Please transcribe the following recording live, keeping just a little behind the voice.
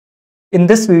In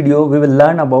this video, we will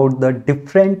learn about the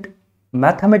different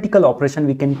mathematical operation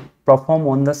we can perform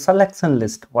on the selection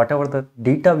list. Whatever the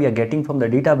data we are getting from the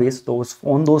database, those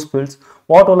fields,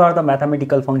 what all are the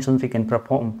mathematical functions we can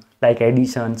perform, like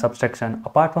addition, subtraction.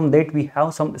 Apart from that, we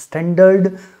have some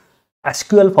standard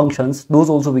SQL functions. Those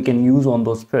also we can use on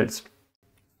those fields.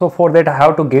 So for that, I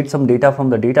have to get some data from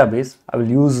the database. I will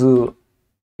use,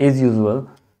 as usual,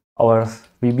 our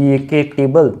VBAK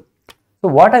table. So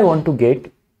what I want to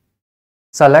get,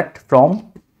 select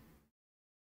from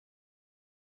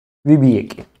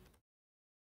VBAK.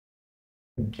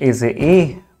 Is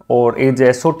a or is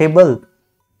a SO table,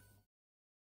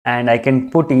 and I can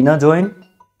put inner join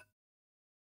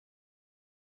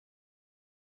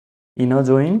to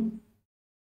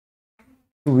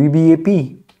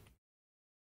VBAP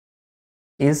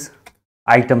is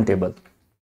item table.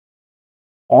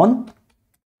 On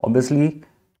obviously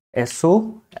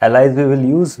SO alias we will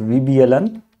use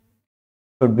VBLN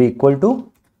should be equal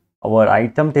to our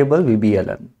item table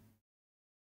VBLN.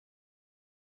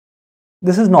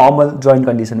 This is normal join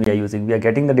condition we are using. We are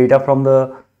getting the data from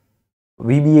the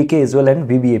VBAK as well and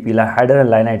VBAP, header and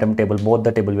line item table, both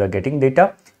the table we are getting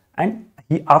data. And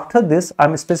after this, I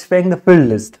am specifying the field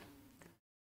list.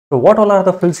 So what all are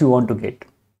the fields you want to get?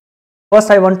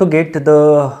 First, I want to get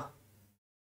the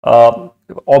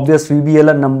obvious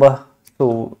VBLN number.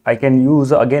 So I can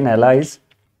use again alias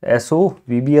SO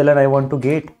VBLN. I want to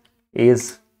get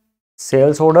is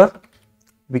sales order.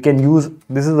 We can use,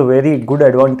 this is a very good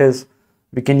advantage,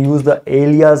 we can use the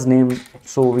alias name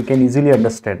so we can easily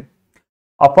understand.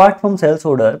 Apart from sales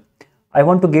order, I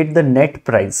want to get the net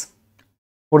price.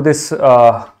 For this,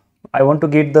 I want to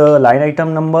get the line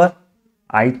item number,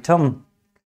 item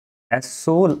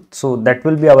SO, so that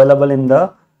will be available in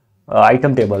the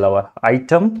item table, our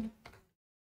item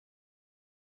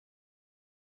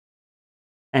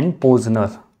and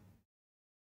Posner.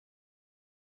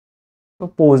 So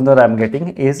Posner I am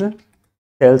getting is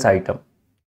sales item,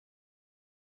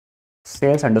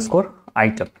 sales underscore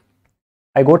item.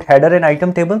 I got header and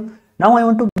item table. Now I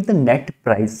want to get the net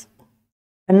price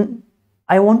and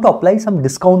I want to apply some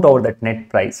discount over that net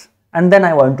price, and then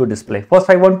I want to display. First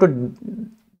I want to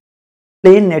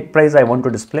plain net price I want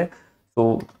to display.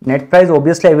 So net price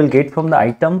obviously I will get from the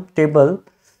item table.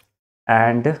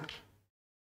 And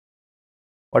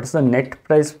what is the net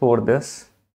price for this?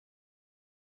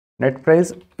 Net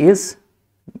price is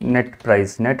net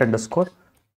price, net underscore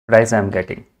price I am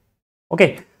getting.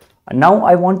 Okay, now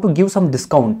I want to give some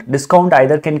discount. Discount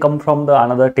either can come from the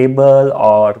another table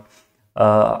or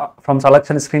from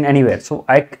selection screen, anywhere. So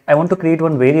I want to create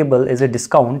one variable as a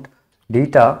discount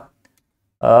data,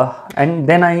 and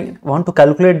then I want to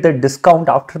calculate the discount.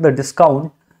 After the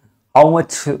discount, how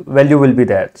much value will be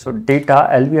there. So data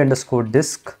lv underscore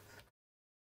discount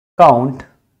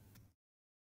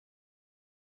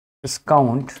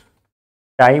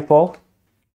type of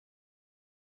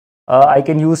I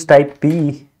can use type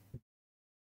P,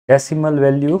 decimal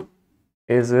value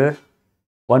is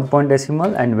 1 point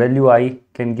decimal, and value I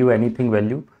can give anything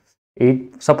value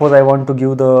 8. Suppose I want to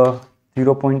give the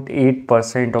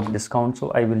 0.8% of discount,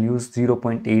 so I will use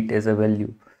 0.8 as a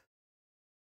value.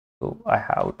 So I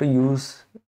have to use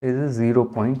is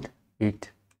 0.8.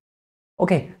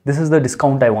 Okay, this is the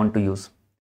discount I want to use.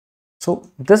 So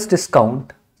this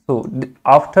discount, so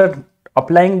after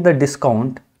applying the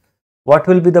discount, what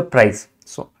will be the price?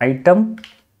 So item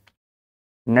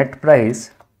net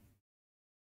price,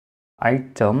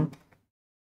 item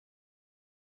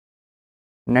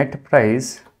net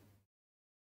price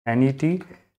net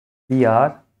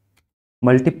PR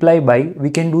multiply by, we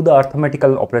can do the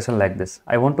arithmetical operation like this.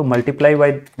 I want to multiply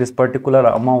by this particular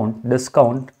amount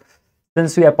discount.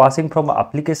 Since we are passing from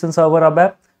application server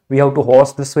ABAP, we have to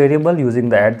host this variable using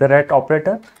the @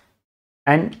 operator,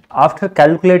 and after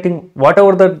calculating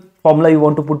whatever the formula you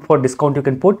want to put for discount, you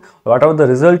can put. Whatever the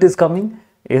result is coming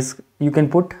is, you can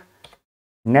put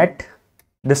net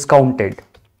discounted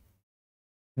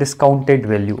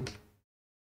value,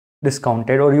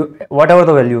 discounted, or you whatever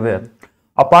the value were.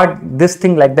 Apart this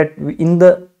thing like that, in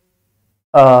the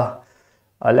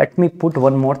let me put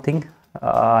one more thing.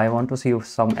 I want to see if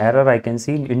some error I can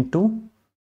see into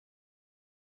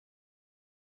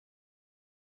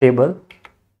table.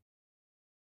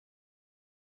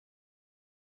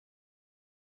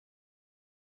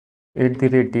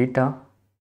 Data.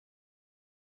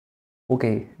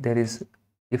 Okay, there is,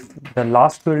 if the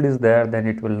last field is there, then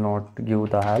it will not give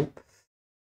the help.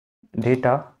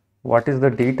 Data, what is the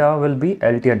data will be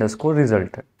LT underscore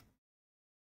result.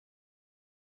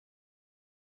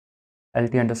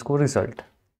 LT underscore result.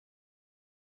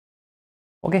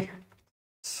 Okay,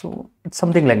 so it's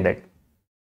something like that.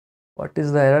 What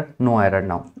is the error? No error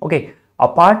now. Okay.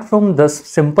 Apart from this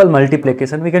simple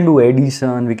multiplication, we can do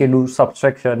addition, we can do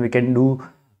subtraction, we can do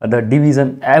the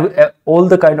division, all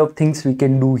the kind of things we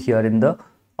can do here in the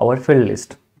our field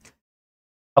list.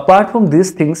 Apart from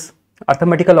these things,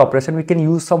 arithmetical operation, we can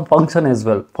use some function as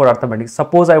well for arithmetic.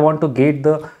 Suppose I want to get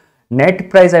the net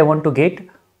price I want to get,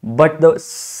 but the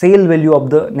sale value of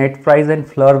the net price and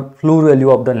floor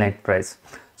value of the net price.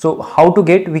 So how to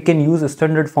get? We can use a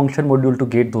standard function module to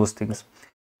get those things.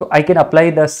 So I can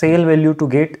apply the sale value to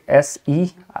get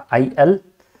SEIL,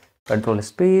 control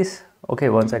space. Okay,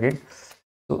 one second.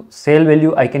 So sale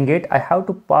value I can get. I have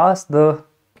to pass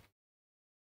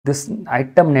this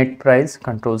item net price,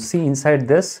 control C inside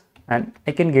this, and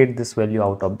I can get this value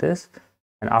out of this.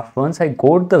 And after once I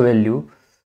got the value,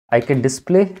 I can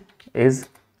display is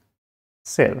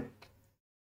sale.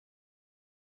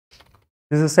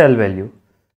 This is sale value,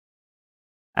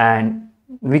 and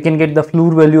we can get the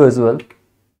floor value as well.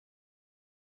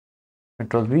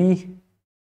 Control V.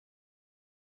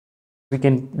 We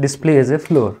can display as a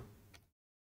floor.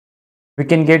 We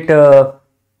can get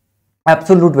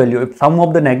absolute value. If some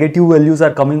of the negative values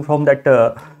are coming from that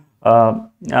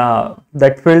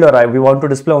that field, or we want to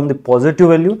display on the positive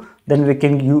value, then we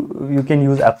can you can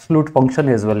use absolute function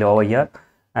as well over here,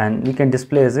 and we can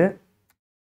display as a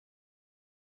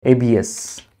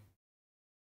ABS.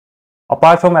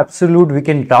 Apart from absolute, we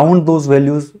can round those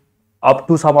values up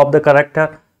to some of the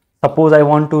character. Suppose I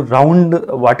want to round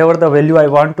whatever the value I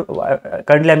want to,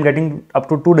 currently I am getting up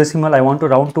to 2 decimal, I want to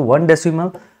round to 1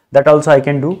 decimal, that also I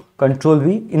can do. Control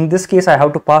V. In this case, I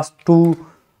have to pass 2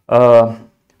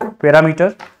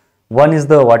 parameters. One is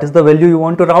the what is the value you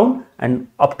want to round, and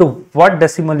up to what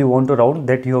decimal you want to round,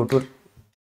 that you have to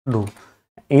do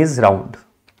is round.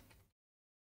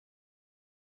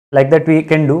 Like that we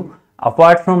can do.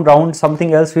 Apart from round,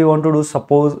 something else we want to do.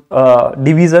 Suppose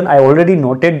division. I already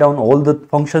noted down all the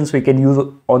functions we can use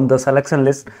on the selection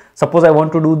list. Suppose I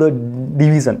want to do the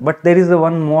division, but there is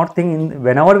one more thing.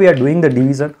 Whenever we are doing the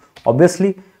division,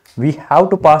 obviously we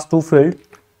have to pass 2 field.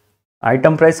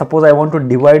 Item price, suppose I want to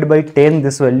divide by 10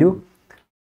 this value,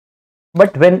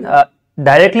 but when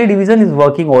directly division is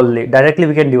working only, directly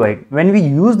we can divide. When we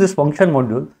use this function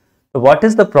module, so what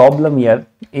is the problem here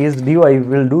is I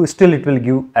will do, still it will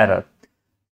give error.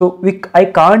 So I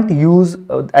can't use,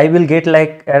 I will get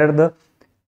like error the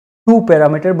 2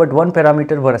 parameter, but 1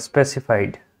 parameter were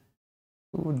specified.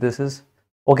 So this is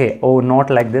okay. Oh, not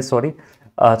like this, sorry.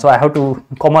 So I have to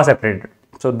comma separate.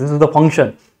 So this is the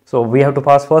function. So we have to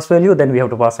pass first value, then we have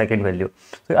to pass second value.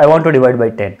 So I want to divide by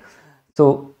 10.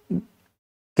 So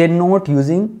cannot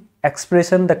using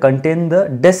expression that contain the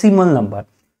decimal number.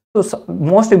 So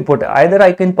most important, either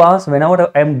I can pass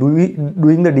whenever I am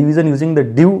doing the division using the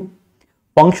div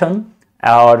function,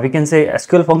 or we can say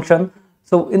SQL function.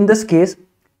 So in this case,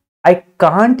 I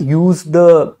can't use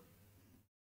the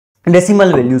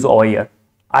decimal values over here.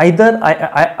 Either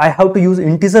I have to use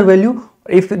integer value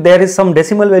if there is some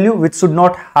decimal value which should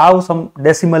not have some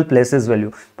decimal places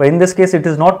value. But in this case, it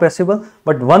is not possible.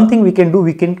 But one thing we can do,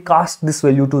 we can cast this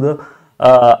value to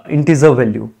the integer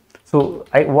value. So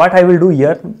what I will do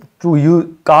here,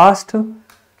 to cast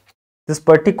this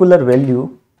particular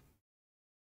value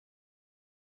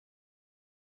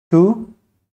to,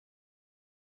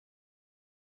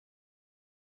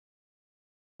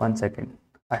 one second,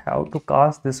 I have to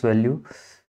cast this value,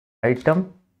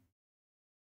 item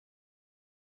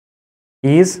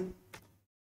is,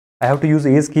 I have to use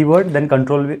is keyword, then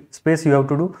control space you have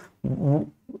to do.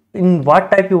 In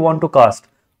what type you want to cast?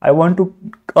 I want to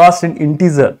cast in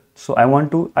integer. So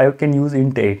I can use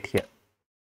int 8 here.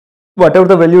 Whatever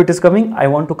the value it is coming, I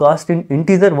want to cast in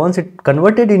integer. Once it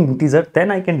converted in integer,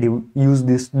 then I can use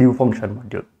this div function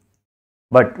module.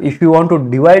 But if you want to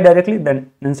divide directly,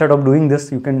 then instead of doing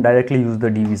this, you can directly use the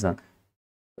division.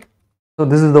 So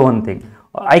this is the one thing.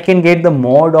 I can get the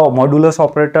mod or modulus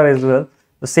operator as well.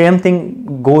 The same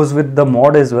thing goes with the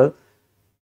mod as well.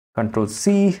 Control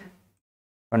C,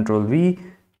 Control V.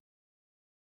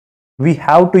 We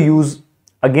have to use,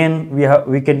 again,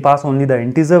 we can pass only the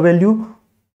integer value,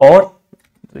 or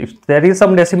if there is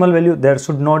some decimal value, there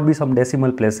should not be some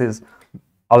decimal places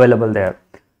available there.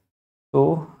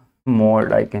 So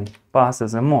mod, I can pass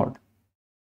as a mod.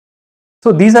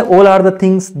 So these are all are the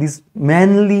things, these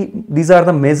are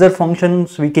the major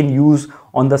functions we can use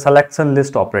on the selection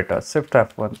list operator. Shift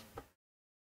F1,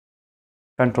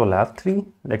 Control F3.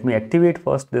 Let me activate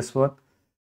first this one.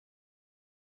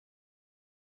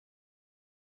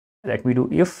 Let me do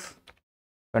if,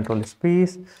 Control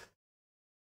space,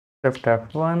 Shift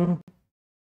F1,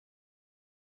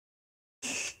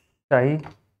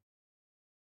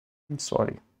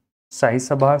 sorry. size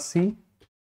bar C.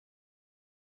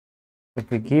 If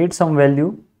we get some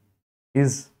value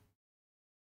is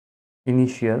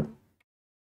initial,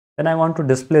 then I want to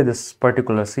display this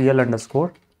particular CL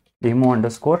underscore demo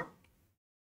underscore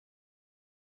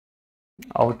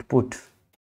output,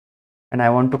 and I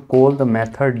want to call the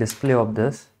method display of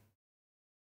this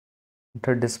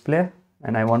method display,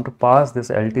 and I want to pass this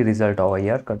LT result over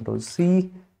here, Control C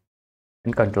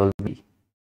and Control V.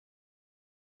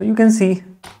 So you can see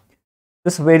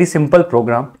this very simple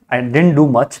program. I didn't do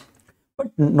much, but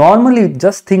normally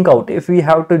just think out, if we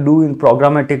have to do in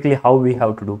programmatically, how we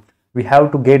have to do. We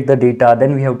have to get the data,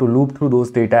 then we have to loop through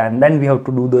those data, and then we have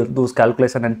to do those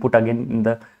calculation and put again in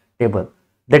the table.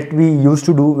 That we used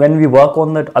to do when we work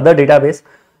on that other database.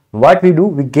 What we do,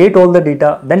 we get all the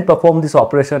data, then perform this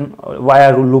operation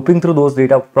via looping through those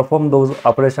data, perform those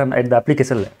operation at the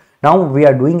application layer. Now we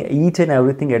are doing each and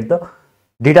everything at the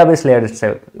database layer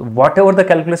itself. Whatever the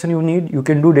calculation you need, you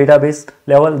can do database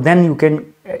level, then you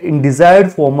can in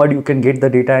desired format you can get the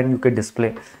data and you can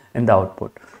display in the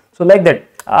output. So like that.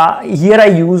 Here I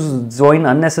use join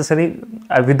unnecessary.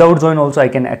 Without join also I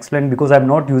can explain, because I am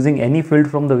not using any field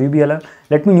from the VBLN.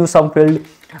 Let me use some field.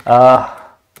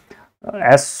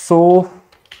 SO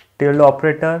tilde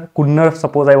operator, Kunnar.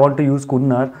 Suppose I want to use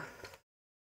Kunnar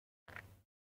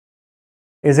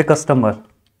as a customer.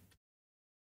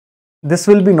 This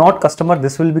will be not customer,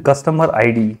 this will be customer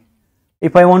ID.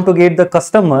 If I want to get the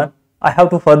customer, I have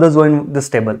to further join this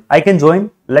table. I can join.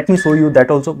 Let me show you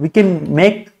that also. We can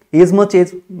make as much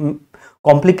as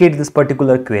complicate this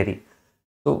particular query.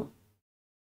 So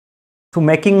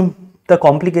making the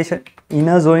complication,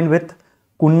 inner join with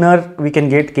Kunnar, we can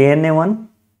get KNA1.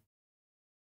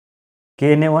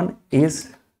 KNA1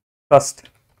 is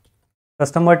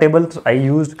customer table. So I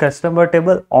used customer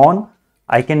table on.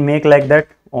 I can make like that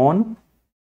on,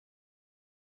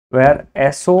 where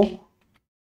SO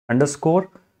underscore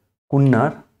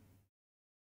Kunnar,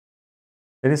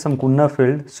 there is some Kunnar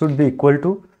field, should be equal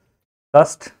to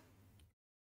cust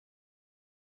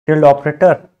tilde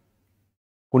operator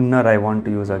Kunnar. I want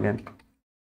to use again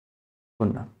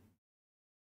Kunnar.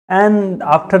 And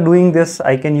after doing this,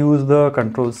 I can use the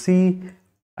Control C.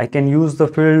 I can use the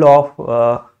field of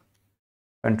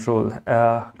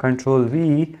Control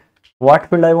V. What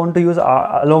field I want to use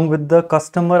along with the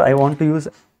customer? I want to use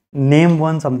name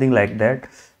one, something like that.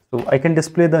 So I can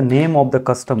display the name of the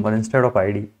customer instead of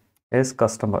ID as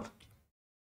customer.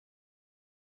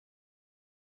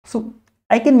 So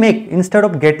I can make, instead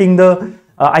of getting the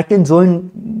I can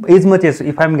join as much as,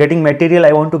 if I am getting material,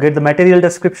 I want to get the material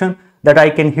description, that I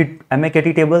can hit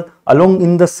MAKT table along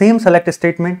in the same select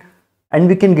statement, and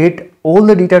we can get all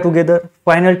the data together,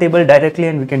 final table directly,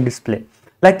 and we can display.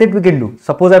 Like that we can do.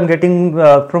 Suppose I am getting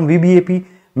from VBAP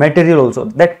material also,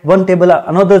 that one table,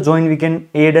 another join we can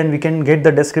add, and we can get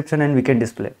the description and we can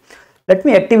display. Let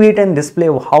me activate and display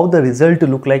how the result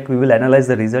look like. We will analyze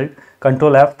the result.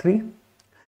 Control F3.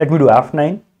 Let me do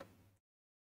F9.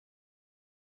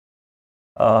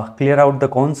 Clear out the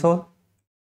console.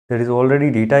 There is already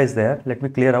data is there. Let me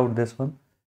clear out this one.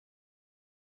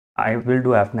 I will do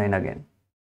F9 again.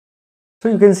 So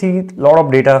you can see a lot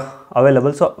of data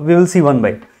available. So we will see one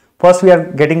by. First we are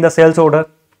getting the sales order.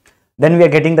 Then we are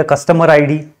getting the customer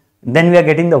ID. Then we are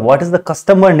getting the what is the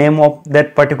customer name of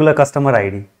that particular customer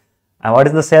ID. And what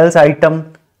is the sales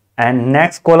item. And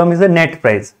next column is the net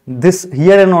price. This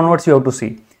here and onwards you have to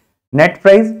see. Net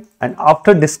price, and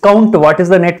after discount, what is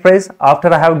the net price? After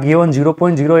I have given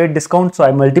 0.08 discount, so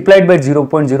I multiplied by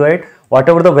 0.08,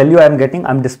 whatever the value I am getting, I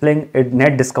am displaying a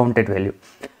net discounted value.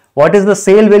 What is the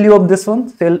sale value of this one?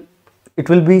 Sale, it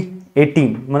will be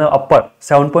 18, upper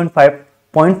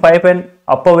 7.5 and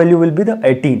upper value will be the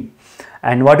 18.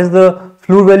 And what is the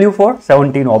floor value for?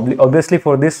 17. Obviously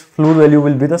for this floor value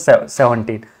will be the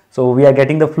 17. So we are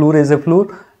getting the floor as a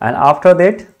floor, and after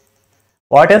that,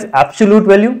 what is absolute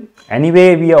value?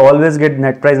 Anyway, we always get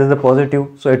net price as a positive,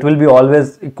 so it will be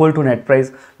always equal to net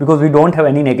price, because we don't have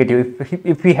any negative.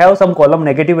 If we have some column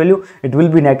negative value, it will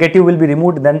be negative, will be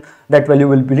removed, then that value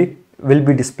will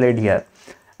be displayed here.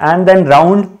 And then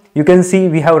round, you can see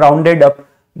we have rounded up.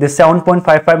 This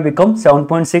 7.55 becomes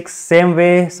 7.6. Same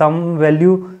way, some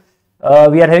value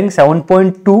we are having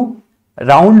 7.2.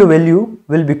 Round value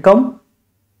will become.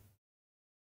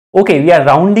 Okay, we are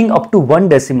rounding up to one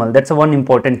decimal. That's a one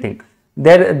important thing.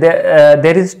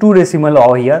 There is two decimal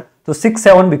over here. So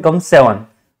 67 becomes 7.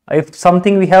 If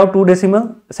something we have two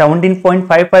decimal,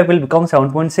 17.55 will become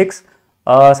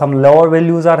 7.6. Some lower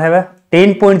values are have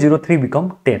 10.03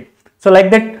 become 10. So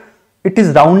like that, it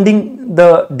is rounding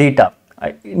the data.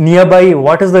 Nearby,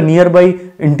 what is the nearby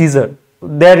integer?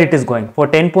 There it is going. For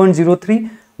 10.03,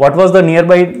 what was the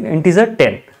nearby integer?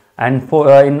 10. And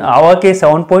for in our case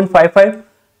 7.55,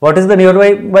 what is the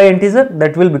nearby integer?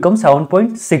 That will become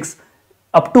 7.6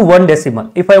 up to 1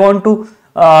 decimal. If I want to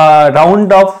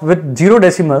round off with 0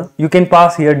 decimal, you can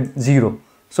pass here 0.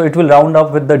 So it will round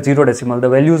off with the 0 decimal. The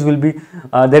values will be,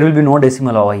 there will be no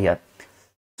decimal over here.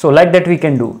 So like that we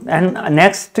can do. And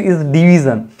next is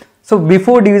division. So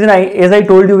before division, as I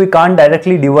told you, we can't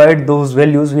directly divide those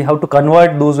values. We have to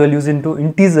convert those values into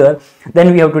integer.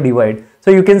 Then we have to divide.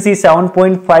 So you can see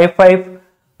 7.55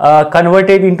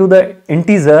 converted into the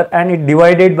integer, and it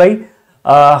divided by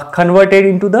converted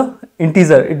into the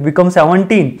integer. It becomes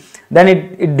 17. Then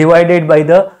it divided by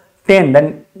the 10.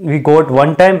 Then we got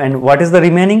 1 time, and what is the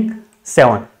remaining?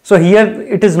 7. So here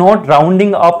it is not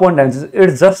rounding up one time,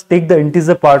 it just take the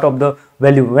integer part of the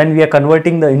value. When we are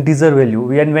converting the integer value,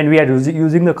 when we are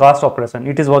using the cast operation,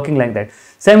 it is working like that.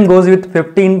 Same goes with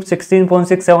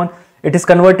 16.67. It is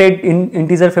converted in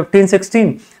integer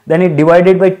 1516, then it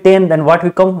divided by 10, then what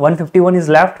become? 151 is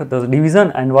left, the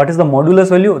division. And what is the modulus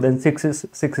value? Then 6 is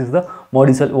the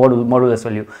modulus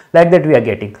value. Like that we are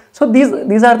getting. So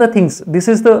these are the things. This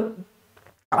is the,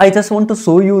 I just want to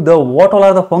show you the what all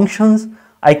are the functions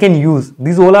I can use.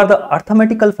 These all are the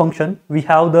arithmetical function. We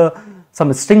have the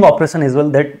some string operation as well,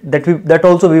 that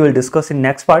also we will discuss in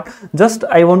next part. Just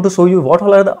I want to show you what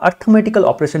all are the arithmetical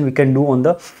operation we can do on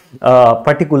the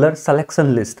particular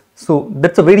selection list. So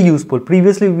that's a very useful.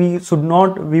 Previously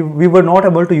we were not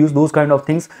able to use those kind of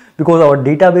things because our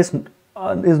database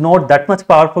is not that much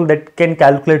powerful that can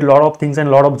calculate a lot of things and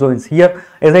a lot of joins. Here,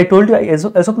 as I told you, as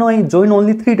of now I join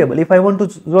only 3 tables. If I want to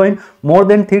join more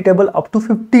than 3 tables, up to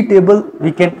 50 tables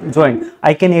we can join.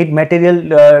 I can add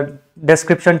material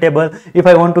description table. If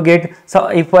I want to get, so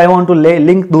if I want to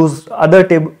link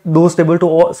those table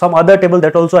to some other table,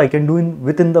 that also I can do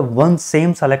within the one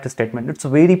same select statement. It's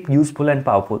very useful and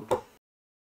powerful.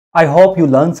 I hope you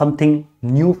learned something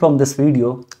new from this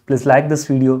video. Please like this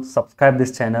video, subscribe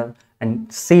this channel,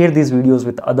 and share these videos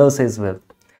with others as well,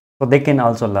 so they can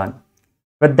also learn.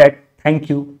 With that, thank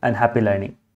you and happy learning.